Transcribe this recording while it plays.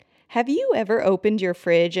Have you ever opened your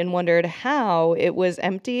fridge and wondered how it was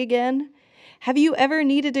empty again? Have you ever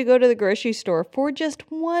needed to go to the grocery store for just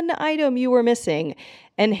one item you were missing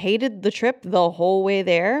and hated the trip the whole way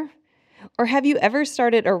there? Or have you ever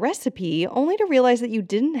started a recipe only to realize that you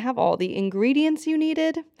didn't have all the ingredients you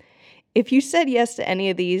needed? If you said yes to any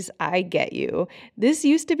of these, I get you. This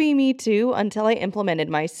used to be me too until I implemented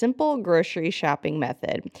my simple grocery shopping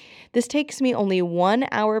method. This takes me only 1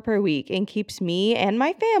 hour per week and keeps me and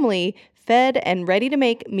my family fed and ready to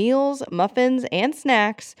make meals, muffins, and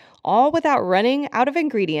snacks, all without running out of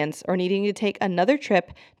ingredients or needing to take another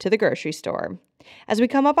trip to the grocery store. As we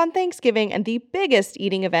come up on Thanksgiving and the biggest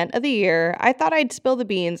eating event of the year, I thought I'd spill the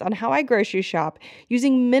beans on how I grocery shop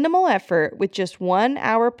using minimal effort with just 1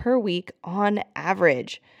 hour per week on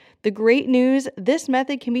average. The great news, this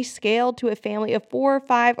method can be scaled to a family of 4,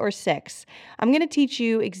 5, or 6. I'm going to teach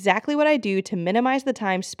you exactly what I do to minimize the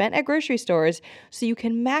time spent at grocery stores so you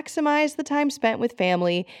can maximize the time spent with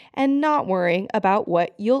family and not worrying about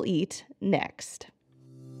what you'll eat next.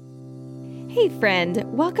 Hey friend,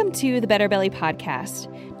 welcome to the Better Belly podcast.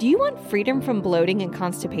 Do you want freedom from bloating and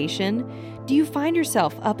constipation? Do you find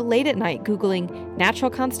yourself up late at night Googling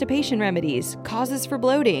natural constipation remedies, causes for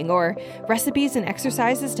bloating, or recipes and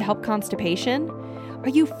exercises to help constipation? Are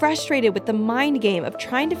you frustrated with the mind game of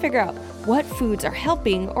trying to figure out what foods are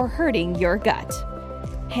helping or hurting your gut?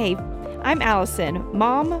 Hey, I'm Allison,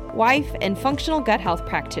 mom, wife, and functional gut health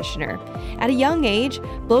practitioner. At a young age,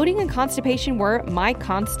 bloating and constipation were my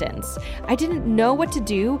constants. I didn't know what to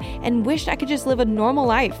do and wished I could just live a normal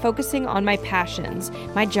life focusing on my passions,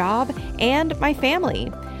 my job, and my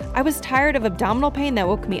family. I was tired of abdominal pain that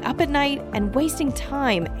woke me up at night and wasting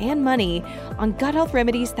time and money on gut health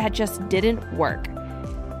remedies that just didn't work.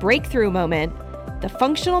 Breakthrough moment, the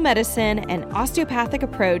functional medicine and osteopathic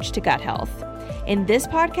approach to gut health. In this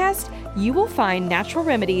podcast, you will find natural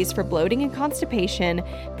remedies for bloating and constipation,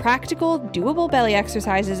 practical, doable belly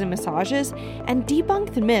exercises and massages, and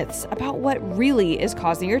debunk the myths about what really is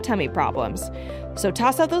causing your tummy problems. So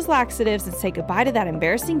toss out those laxatives and say goodbye to that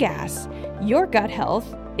embarrassing gas. Your gut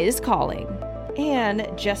health is calling. And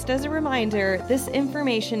just as a reminder, this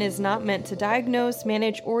information is not meant to diagnose,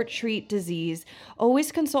 manage, or treat disease.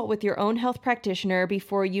 Always consult with your own health practitioner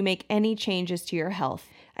before you make any changes to your health.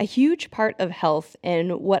 A huge part of health,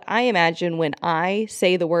 and what I imagine when I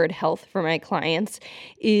say the word health for my clients,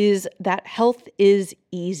 is that health is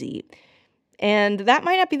easy. And that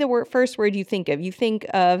might not be the first word you think of. You think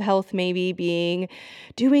of health maybe being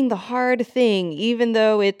doing the hard thing, even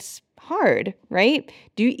though it's hard, right?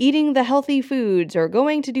 Eating the healthy foods or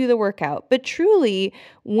going to do the workout. But truly,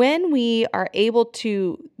 when we are able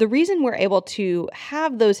to, the reason we're able to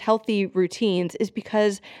have those healthy routines is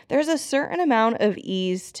because there's a certain amount of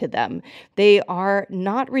ease to them. They are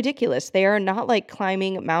not ridiculous. They are not like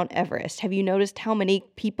climbing Mount Everest. Have you noticed how many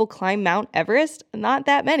people climb Mount Everest? Not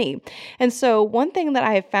that many. And so one thing that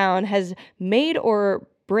I have found has made or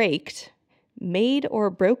broken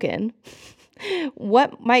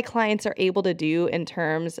what my clients are able to do in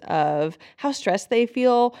terms of how stressed they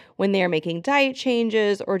feel when they are making diet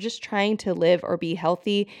changes or just trying to live or be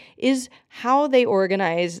healthy is how they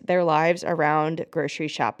organize their lives around grocery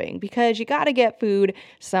shopping, because you got to get food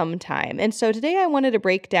sometime. And so today I wanted to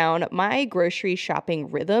break down my grocery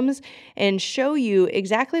shopping rhythms and show you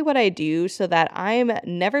exactly what I do so that I'm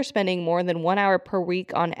never spending more than 1 hour per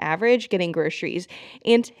week on average getting groceries.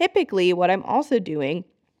 And typically what I'm also doing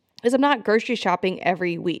is I'm not grocery shopping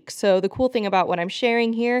every week. So the cool thing about what I'm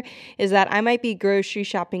sharing here is that I might be grocery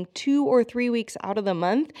shopping 2 or 3 weeks out of the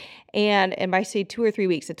month. And by say 2 or 3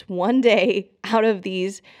 weeks, it's one day out of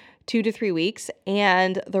these 2 to 3 weeks.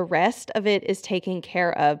 And the rest of it is taken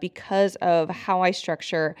care of because of how I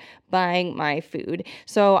structure buying my food.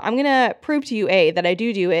 So I'm going to prove to you, that I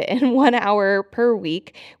do it in 1 hour per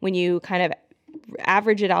week when you kind of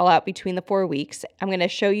average it all out between the 4 weeks. I'm going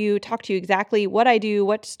to talk to you exactly what I do,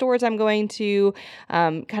 what stores I'm going to,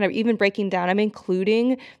 kind of even breaking down. I'm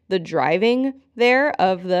including the driving there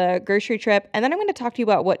of the grocery trip. And then I'm going to talk to you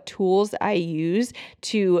about what tools I use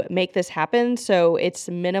to make this happen. So it's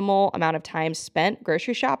minimal amount of time spent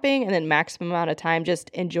grocery shopping and then maximum amount of time just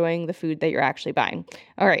enjoying the food that you're actually buying.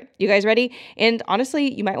 All right, you guys ready? And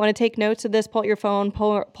honestly, you might want to take notes of this, pull out your phone,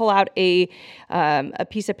 pull out a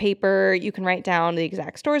piece of paper. You can write down the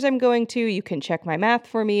exact stores I'm going to. You can check my math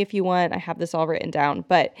for me if you want. I have this all written down.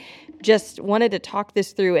 But just wanted to talk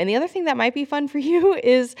this through. And the other thing that might be fun for you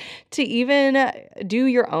is to even do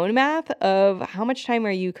your own math of how much time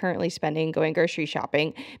are you currently spending going grocery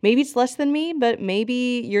shopping. Maybe it's less than me, but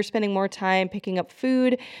maybe you're spending more time picking up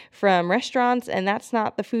food from restaurants and that's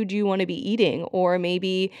not the food you want to be eating. Or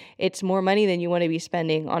maybe it's more money than you want to be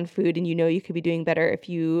spending on food and you know you could be doing better if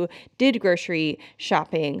you did grocery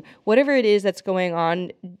shopping. Whatever it is that's going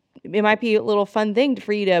on, it might be a little fun thing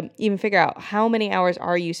for you to even figure out how many hours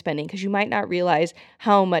are you spending, because you might not realize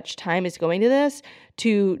how much time is going to this,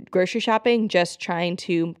 to grocery shopping, just trying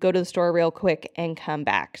to go to the store real quick and come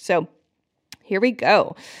back. So here we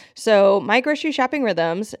go. So my grocery shopping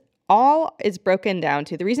rhythms all is broken down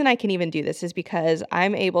to, the reason I can even do this is because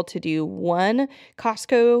I'm able to do 1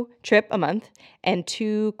 Costco trip a month and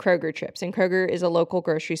 2 Kroger trips. And Kroger is a local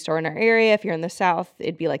grocery store in our area. If you're in the South,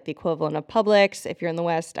 it'd be like the equivalent of Publix. If you're in the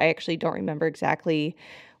West, I actually don't remember exactly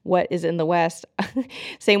what is in the West.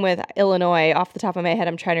 Same with Illinois. Off the top of my head,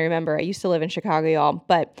 I'm trying to remember. I used to live in Chicago, y'all.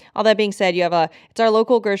 But all that being said, it's our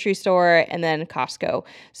local grocery store and then Costco.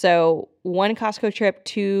 So 1 Costco trip,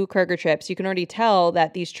 2 Kroger trips. You can already tell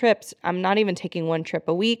that these trips, I'm not even taking 1 trip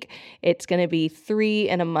a week. It's going to be 3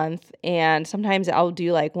 in a month. And sometimes I'll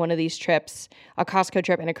do like one of these trips, a Costco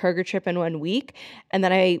trip and a Kroger trip in 1 week. And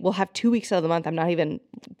then I will have 2 weeks out of the month I'm not even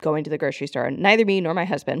going to the grocery store, neither me nor my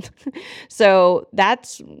husband. So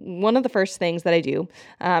that's one of the first things that I do.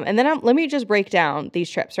 And then let me just break down these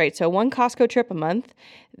trips, right? So 1 Costco trip a month.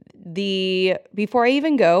 Before I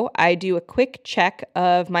even go, I do a quick check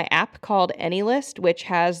of my app called AnyList, which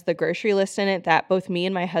has the grocery list in it that both me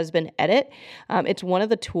and my husband edit. It's one of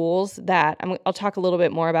the tools that I'll talk a little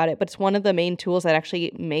bit more about it, but it's one of the main tools that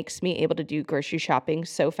actually makes me able to do grocery shopping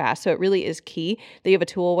so fast. So it really is key that you have a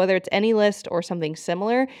tool, whether it's AnyList or something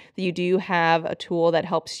similar, that you do have a tool that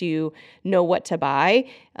helps you know what to buy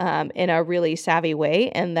in a really savvy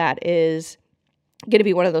way, and that is going to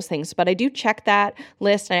be one of those things. But I do check that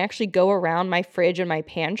list and I actually go around my fridge and my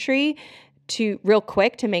pantry real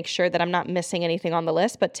quick to make sure that I'm not missing anything on the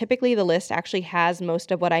list. But typically the list actually has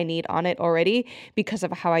most of what I need on it already because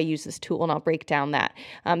of how I use this tool, and I'll break down that.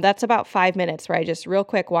 That's about 5 minutes where I just real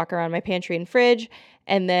quick walk around my pantry and fridge,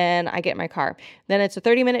 and then I get in my car. Then it's a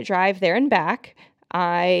 30-minute drive there and back.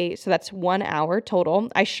 So that's 1 hour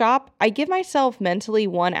total. I shop. I give myself mentally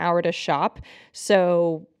 1 hour to shop.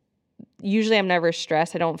 So usually I'm never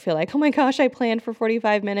stressed. I don't feel like, oh my gosh, I planned for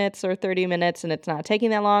 45 minutes or 30 minutes and it's not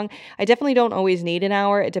taking that long. I definitely don't always need an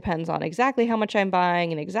hour. It depends on exactly how much I'm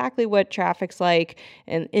buying and exactly what traffic's like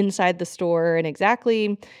and inside the store and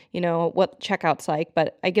exactly, what checkout's like.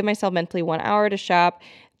 But I give myself mentally 1 hour to shop.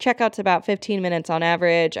 Checkout's about 15 minutes on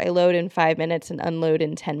average. I load in 5 minutes and unload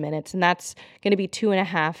in 10 minutes. And that's going to be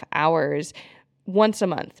 2.5 hours once a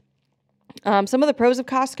month. Some of the pros of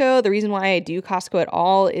Costco, the reason why I do Costco at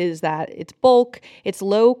all is that it's bulk, it's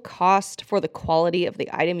low cost for the quality of the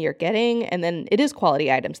item you're getting, and then it is quality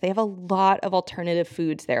items. They have a lot of alternative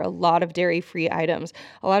foods there, a lot of dairy-free items,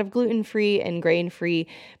 a lot of gluten-free and grain-free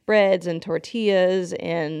breads and tortillas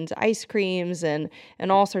and ice creams and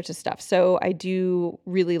all sorts of stuff. So I do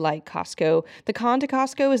really like Costco. The con to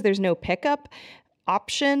Costco is there's no pickup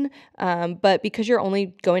option, but because you're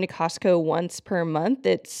only going to Costco once per month,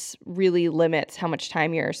 it's really limits how much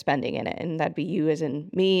time you're spending in it, and that'd be you as in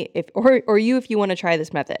me, or you if you want to try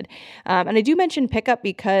this method. And I do mention pickup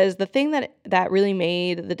because the thing that really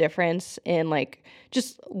made the difference in like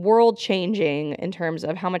just world changing in terms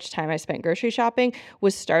of how much time I spent grocery shopping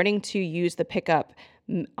was starting to use the pickup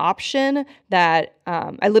option that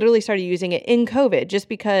I literally started using it in COVID just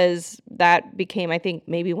because that became, I think,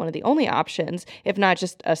 maybe one of the only options, if not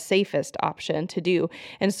just a safest option to do.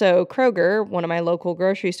 And so Kroger, one of my local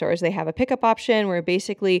grocery stores, they have a pickup option where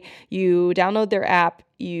basically you download their app,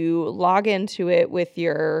 you log into it with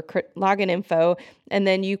your login info, and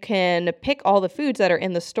then you can pick all the foods that are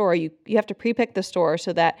in the store. You have to pre-pick the store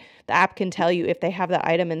so that the app can tell you if they have the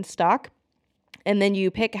item in stock. And then you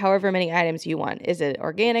pick however many items you want. Is it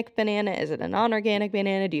organic banana? Is it a non-organic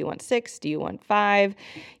banana? Do you want 6? Do you want 5?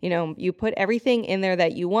 You put everything in there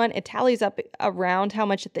that you want. It tallies up around how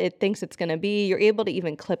much it thinks it's going to be. You're able to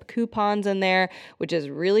even clip coupons in there, which is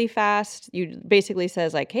really fast. You basically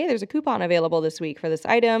says like, hey, there's a coupon available this week for this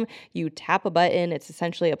item. You tap a button. It's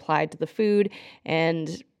essentially applied to the food.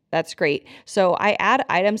 And That's great. So I add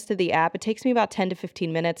items to the app. It takes me about 10 to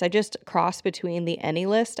 15 minutes. I just cross between the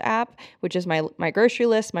AnyList app, which is my grocery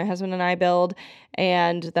list my husband and I build,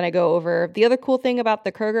 and then I go over. The other cool thing about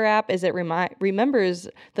the Kroger app is it remembers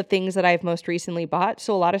the things that I've most recently bought.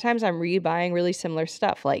 So a lot of times I'm rebuying really similar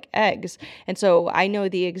stuff like eggs. And so I know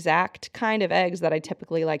the exact kind of eggs that I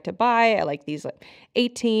typically like to buy. I like these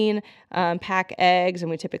 18 pack eggs,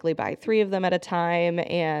 and we typically buy 3 of them at a time,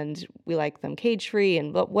 and we like them cage free.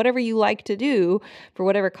 And whatever you like to do for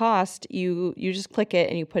whatever cost, you just click it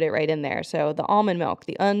and you put it right in there. So the almond milk,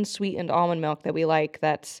 the unsweetened almond milk that we like,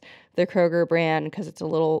 that's the Kroger brand because it's a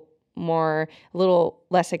little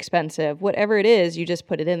less expensive. Whatever it is, you just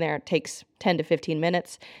put it in there. It takes 10 to 15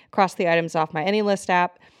 minutes. Cross the items off my AnyList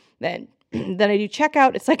app. Then I do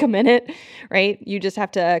checkout. It's like a minute, right? You just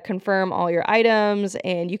have to confirm all your items,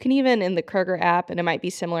 and you can even in the Kroger app, and it might be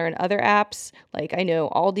similar in other apps. Like I know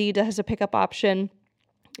Aldi has a pickup option.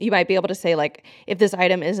 You might be able to say like, if this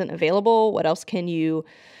item isn't available, what else can you,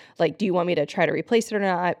 like, do you want me to try to replace it or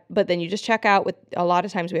not? But then you just check out. With a lot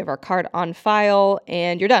of times we have our cart on file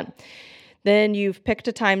and you're done. Then you've picked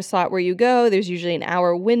a time slot where you go. There's usually an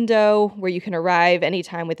hour window where you can arrive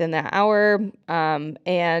anytime within that hour.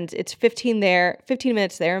 And it's 15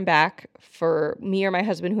 minutes there and back for me or my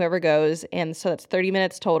husband, whoever goes. And so that's 30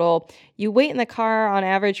 minutes total. You wait in the car on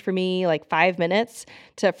average for me like 5 minutes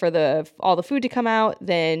for all the food to come out.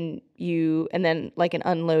 Then like an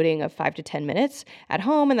unloading of 5 to 10 minutes at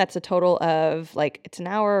home. And that's a total of like, it's an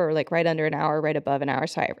hour or like right under an hour, right above an hour.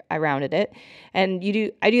 So I rounded it. And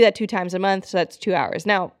I do that 2 times a month. So that's 2 hours.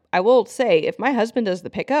 Now, I will say if my husband does the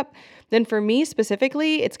pickup, then for me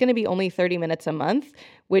specifically, it's going to be only 30 minutes a month,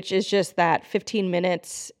 which is just that 15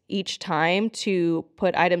 minutes each time to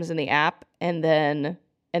put items in the app and then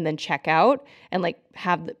check out and like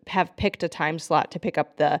have picked a time slot to pick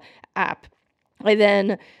up the app. I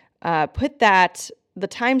then put the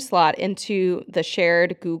time slot into the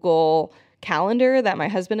shared Google Calendar that my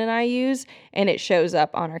husband and I use, and it shows up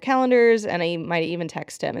on our calendars, and I might even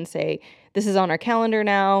text him and say, this is on our calendar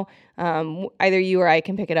now. Either you or I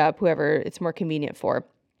can pick it up, whoever it's more convenient for.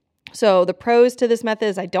 So the pros to this method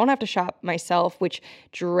is I don't have to shop myself, which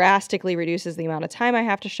drastically reduces the amount of time I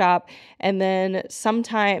have to shop. And then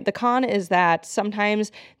the con is that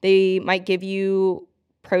sometimes they might give you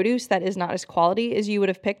produce that is not as quality as you would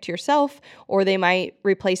have picked yourself, or they might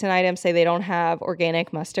replace an item, say they don't have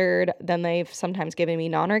organic mustard, then they've sometimes given me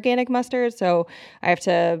non-organic mustard, so I have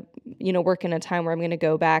to, work in a time where I'm going to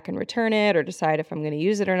go back and return it or decide if I'm going to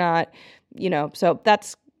use it or not, so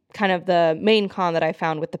that's kind of the main con that I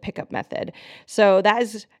found with the pickup method. So that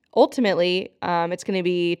is ultimately, it's going to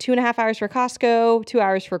be 2.5 hours for Costco, 2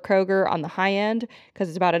 hours for Kroger on the high end, because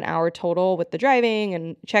it's about an hour total with the driving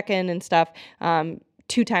and check-in and stuff.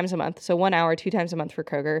 2 times a month. So 1 hour, 2 times a month for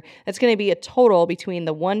Kroger. That's going to be a total between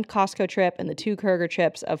the 1 Costco trip and the 2 Kroger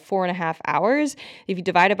trips of 4.5 hours. If you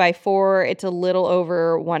divide it by 4, it's a little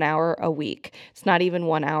over 1 hour a week. It's not even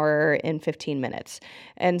 1 hour and 15 minutes.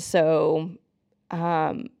 And so,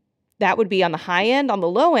 that would be on the high end. On the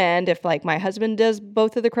low end, if like my husband does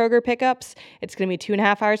both of the Kroger pickups, it's going to be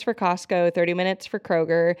 2.5 hours for Costco, 30 minutes for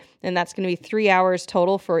Kroger, and that's going to be 3 hours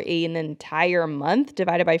total for an entire month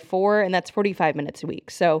divided by 4, and that's 45 minutes a week,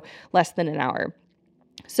 so less than an hour.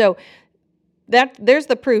 So there's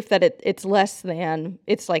the proof that it's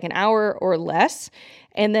like an hour or less.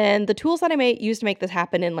 And then the tools that I may use to make this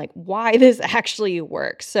happen and like why this actually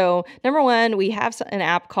works. So number one, we have an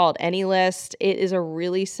app called AnyList. It is a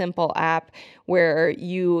really simple app where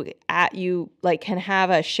you can have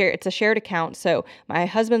it's a shared account. So my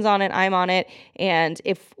husband's on it, I'm on it. And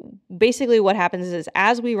if basically what happens is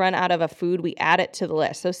as we run out of a food, we add it to the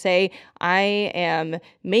list. So say I am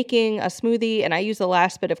making a smoothie and I use the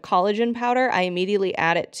last bit of collagen powder, I immediately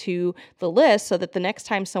add it to the list so that the next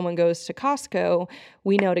time someone goes to Costco,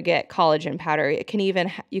 we know to get collagen powder. You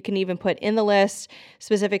can even put in the list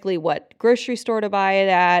specifically what grocery store to buy it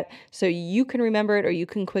at, so you can remember it, or you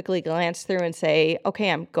can quickly glance through and say, okay,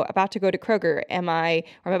 I'm about to go to Kroger. I'm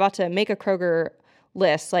about to make a Kroger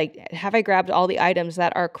list. Like, have I grabbed all the items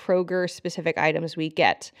that are Kroger specific items we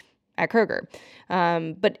get at Kroger?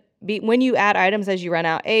 When you add items as you run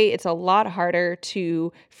out, it's a lot harder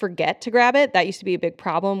to forget to grab it. That used to be a big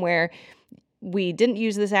problem where we didn't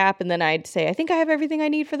use this app, and then I'd say, I think I have everything I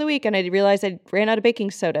need for the week, and I realized I ran out of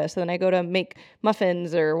baking soda. So then I go to make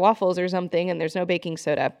muffins or waffles or something, and there's no baking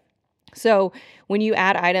soda. So when you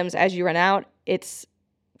add items as you run out,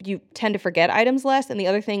 you tend to forget items less. And the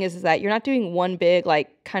other thing is that you're not doing one big,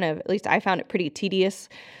 at least I found it pretty tedious,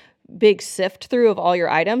 big sift through of all your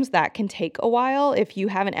items, that can take a while if you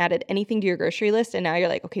haven't added anything to your grocery list and now you're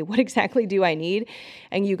like, okay, what exactly do I need?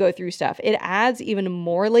 And you go through stuff. It adds even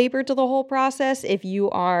more labor to the whole process if you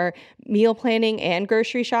are meal planning and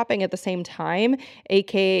grocery shopping at the same time,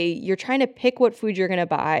 aka you're trying to pick what food you're going to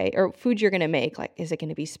buy or food you're going to make. Like, is it going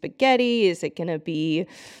to be spaghetti? Is it going to be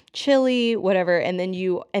chili? Whatever. And then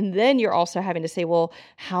you're also having to say, well,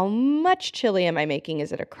 how much chili am I making?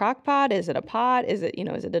 Is it a crock pot? Is it a pot? Is it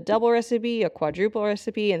a double recipe, a quadruple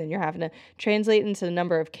recipe? And then you're having to translate into the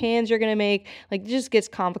number of cans you're going to make. Like, it just gets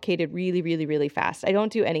complicated really, really, really fast. I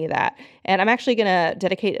don't do any of that. And I'm actually going to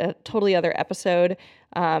dedicate a totally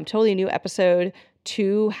new episode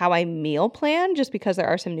to how I meal plan, just because there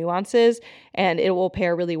are some nuances and it will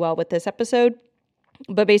pair really well with this episode.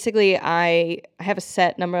 But basically, I have a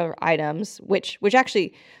set number of items, which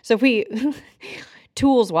actually, so if we,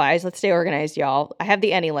 tools wise, let's stay organized, y'all. I have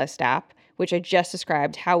the AnyList app, which I just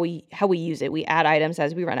described how we use it. We add items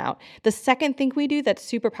as we run out. The second thing we do that's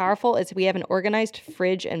super powerful is we have an organized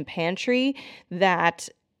fridge and pantry that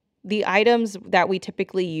the items that we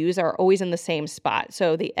typically use are always in the same spot.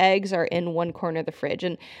 So the eggs are in one corner of the fridge.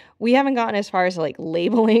 And we haven't gotten as far as like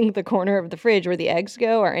labeling the corner of the fridge where the eggs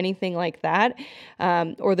go or anything like that,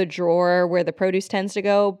 or the drawer where the produce tends to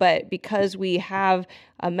go. But because we have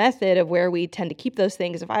a method of where we tend to keep those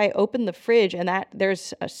things, if I open the fridge and that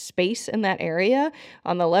there's a space in that area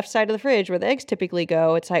on the left side of the fridge where the eggs typically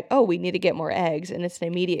go, it's like, oh, we need to get more eggs. And it's an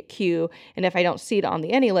immediate cue. And if I don't see it on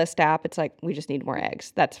the AnyList app, it's like, we just need more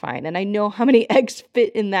eggs. That's fine. And I know how many eggs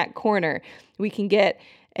fit in that corner. We can get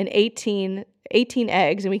an 18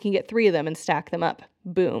 eggs and we can get 3 of them and stack them up.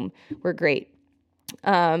 Boom. We're great.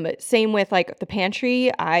 Same with like the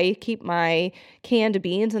pantry. I keep my canned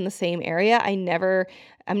beans in the same area. I'm never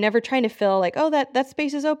trying to fill like, oh, that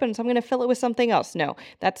space is open, so I'm going to fill it with something else. No,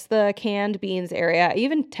 that's the canned beans area. I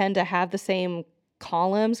even tend to have the same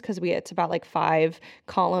columns because it's about like 5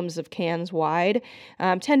 columns of cans wide.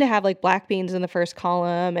 Tend to have like black beans in the first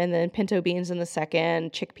column and then pinto beans in the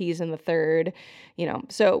second, chickpeas in the third,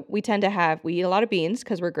 so we eat a lot of beans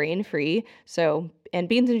because we're grain free. And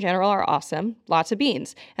beans in general are awesome. Lots of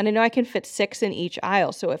beans. And I know I can fit 6 in each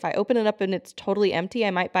aisle. So if I open it up and it's totally empty,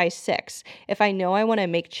 I might buy 6. If I know I want to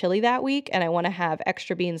make chili that week and I want to have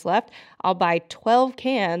extra beans left, I'll buy 12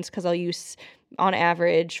 cans because I'll use on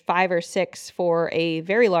average 5 or 6 for a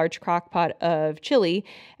very large crock pot of chili,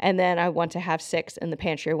 and then I want to have 6 in the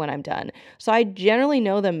pantry when I'm done. So I generally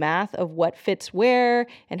know the math of what fits where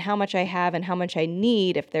and how much I have and how much I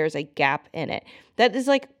need if there's a gap in it. That is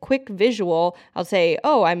like quick visual. I'll say,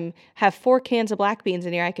 oh, have 4 cans of black beans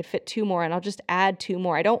in here. I could fit 2 more, and I'll just add 2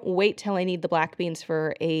 more. I don't wait till I need the black beans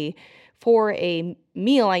for a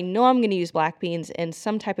meal. I know I'm going to use black beans in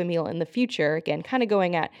some type of meal in the future. Again, kind of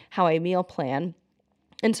going at how I meal plan.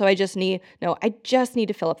 And so I just need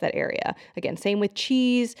to fill up that area. Again, same with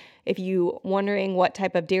cheese. If you wondering what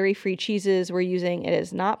type of dairy-free cheeses we're using, it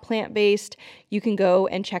is not plant-based. You can go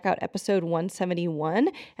and check out episode 171,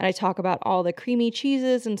 and I talk about all the creamy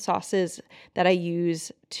cheeses and sauces that I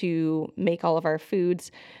use to make all of our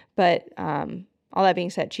foods. But all that being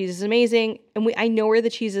said, cheese is amazing, and I know where the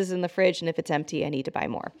cheese is in the fridge, and if it's empty, I need to buy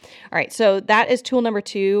more. All right, so that is tool number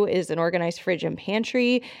 2, is an organized fridge and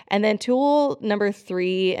pantry. And then tool number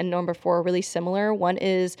 3 and number 4 are really similar. One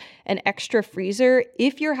is an extra freezer.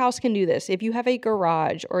 If your house can do this, if you have a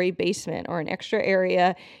garage or a basement or an extra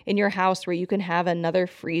area in your house where you can have another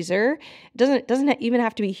freezer, it doesn't even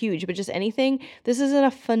have to be huge, but just anything, this is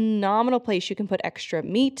a phenomenal place. You can put extra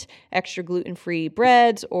meat, extra gluten-free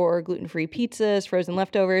breads or gluten-free pizzas, frozen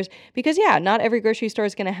leftovers, because not every grocery store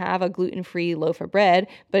is going to have a gluten-free loaf of bread,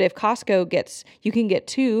 but if Costco you can get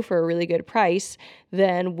 2 for a really good price,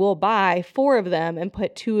 then we'll buy 4 of them and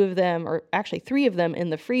put 2 of them, or actually 3 of them, in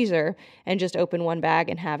the freezer and just open one bag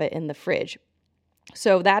and have it in the fridge.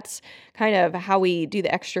 So that's kind of how we do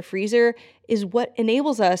the extra freezer, is what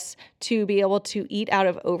enables us to be able to eat out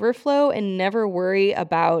of overflow and never worry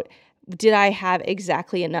about, did I have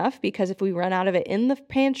exactly enough? Because if we run out of it in the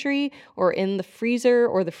pantry or in the freezer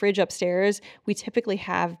or the fridge upstairs, we typically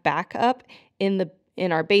have backup in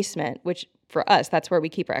our basement, which for us, that's where we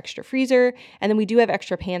keep our extra freezer. And then we do have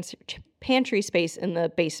extra pantry space in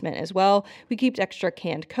the basement as well. We keep extra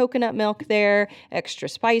canned coconut milk there, extra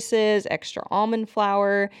spices, extra almond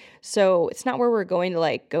flour. So it's not where we're going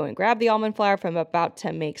to go and grab the almond flour if I'm about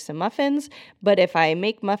to make some muffins. But if I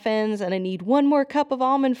make muffins and I need 1 more cup of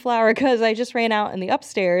almond flour because I just ran out in the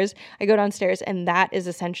upstairs, I go downstairs, and that is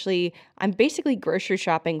essentially, I'm basically grocery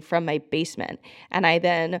shopping from my basement. And I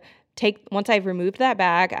then once I've removed that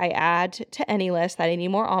bag, I add to AnyList that I need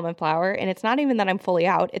more almond flour. And it's not even that I'm fully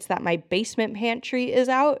out, it's that my basement pantry is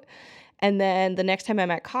out. And then the next time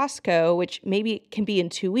I'm at Costco, which maybe it can be in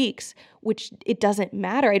 2 weeks, which it doesn't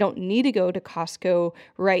matter. I don't need to go to Costco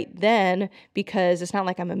right then because it's not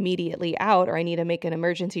like I'm immediately out or I need to make an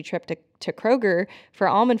emergency trip to Kroger for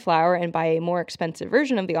almond flour and buy a more expensive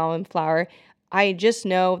version of the almond flour. I just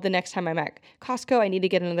know the next time I'm at Costco, I need to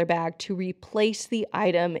get another bag to replace the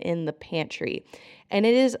item in the pantry. And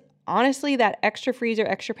it is honestly that extra freezer,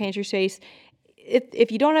 extra pantry space.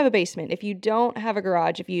 If you don't have a basement, if you don't have a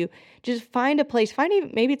garage, if you just find a place,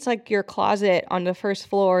 maybe it's like your closet on the first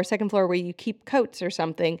floor, second floor where you keep coats or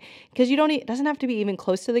something, because it doesn't have to be even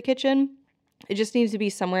close to the kitchen. It just needs to be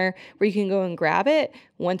somewhere where you can go and grab it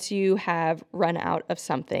once you have run out of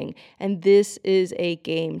something. And this is a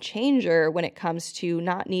game changer when it comes to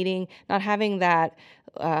not having that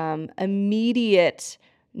immediate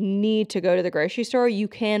need to go to the grocery store. You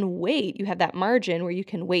can wait. You have that margin where you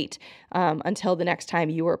can wait until the next time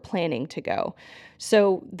you are planning to go.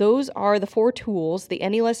 So those are the 4 tools: the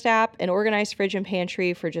AnyList app, an organized fridge and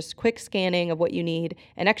pantry for just quick scanning of what you need,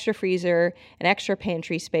 an extra freezer, an extra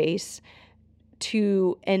pantry space,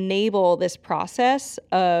 to enable this process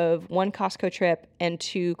of 1 Costco trip and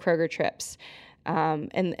 2 Kroger trips.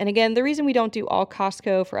 And again, the reason we don't do all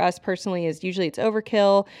Costco for us personally is usually it's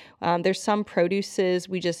overkill. There's some produces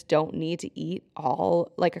we just don't need to eat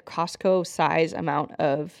all, like a Costco size amount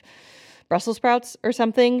of Brussels sprouts or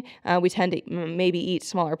something. We tend to maybe eat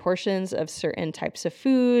smaller portions of certain types of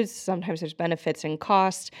foods. Sometimes there's benefits in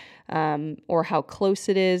cost or how close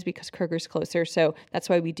it is because Kroger's closer. So that's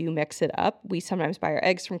why we do mix it up. We sometimes buy our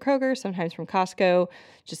eggs from Kroger, sometimes from Costco.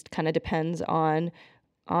 Just kind of depends on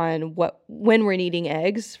when we're needing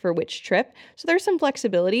eggs for which trip. So there's some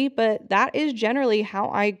flexibility, but that is generally how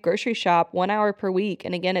I grocery shop 1 hour per week.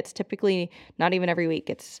 And again, it's typically not even every week.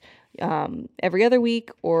 It's every other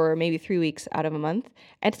week or maybe 3 weeks out of a month.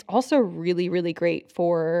 And it's also really, really great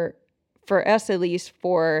for us, at least,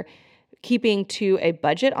 for keeping to a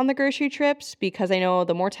budget on the grocery trips, because I know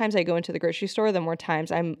the more times I go into the grocery store, the more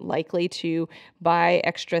times I'm likely to buy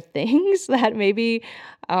extra things that maybe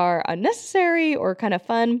are unnecessary or kind of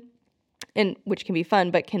fun, and which can be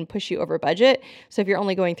fun, but can push you over budget. So if you're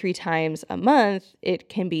only going 3 times a month, it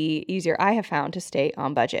can be easier, I have found, to stay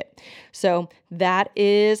on budget. So that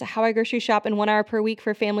is how I grocery shop in 1 hour per week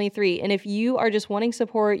for family 3. And if you are just wanting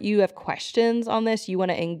support, you have questions on this, you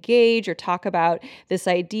want to engage or talk about this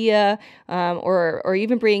idea, or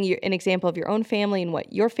even bring an example of your own family and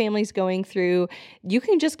what your family's going through, you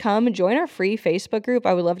can just come and join our free Facebook group.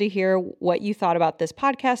 I would love to hear what you thought about this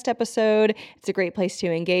podcast episode. It's a great place to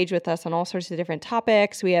engage with us on all sorts of different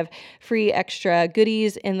topics. We have free extra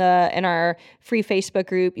goodies in our free Facebook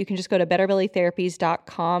group. You can just go to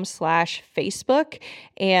betterbellytherapies.com/Facebook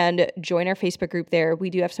and join our Facebook group there.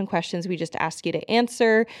 We do have some questions we just ask you to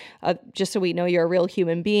answer, just so we know you're a real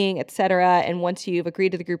human being, etc. And once you've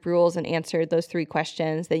agreed to the group rules and answered those 3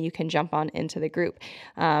 questions, then you can jump on into the group.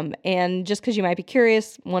 And just because you might be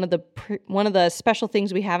curious, one of the special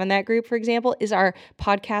things we have in that group, for example, is our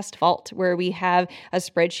podcast vault, where we have a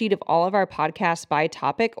spreadsheet of all of our podcasts by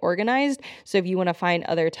topic organized. So if you want to find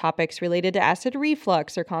other topics related to acid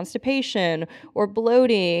reflux or constipation or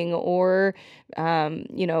bloating or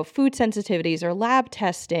food sensitivities or lab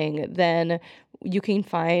testing, then you can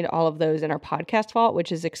find all of those in our podcast vault,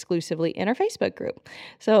 which is exclusively in our Facebook group.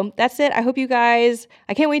 So that's it. I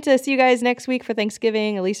can't wait to see you guys next week for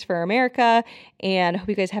Thanksgiving, at least for America, and I hope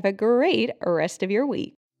you guys have a great rest of your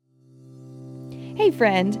week. Hey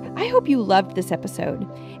friend, I hope you loved this episode.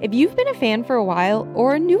 If you've been a fan for a while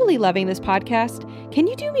or newly loving this podcast, can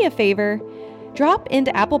you do me a favor? Drop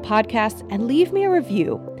into Apple Podcasts and leave me a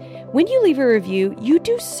review. When you leave a review, you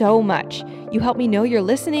do so much. You help me know you're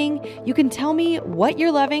listening, you can tell me what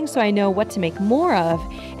you're loving so I know what to make more of,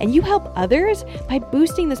 and you help others by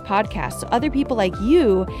boosting this podcast so other people like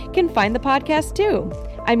you can find the podcast too.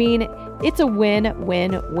 I mean, it's a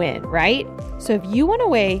win-win-win, right? So if you want a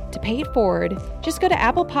way to pay it forward, just go to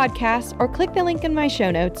Apple Podcasts or click the link in my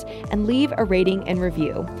show notes and leave a rating and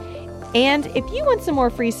review. And if you want some more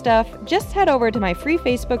free stuff, just head over to my free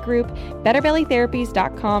Facebook group,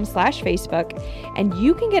 betterbellytherapies.com/Facebook, and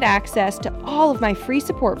you can get access to all of my free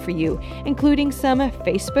support for you, including some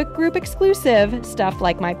Facebook group exclusive stuff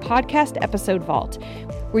like my podcast episode vault,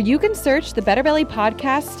 where you can search the Better Belly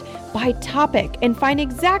podcast by topic and find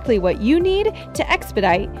exactly what you need to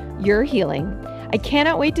expedite your healing. I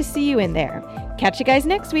cannot wait to see you in there. Catch you guys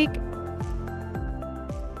next week.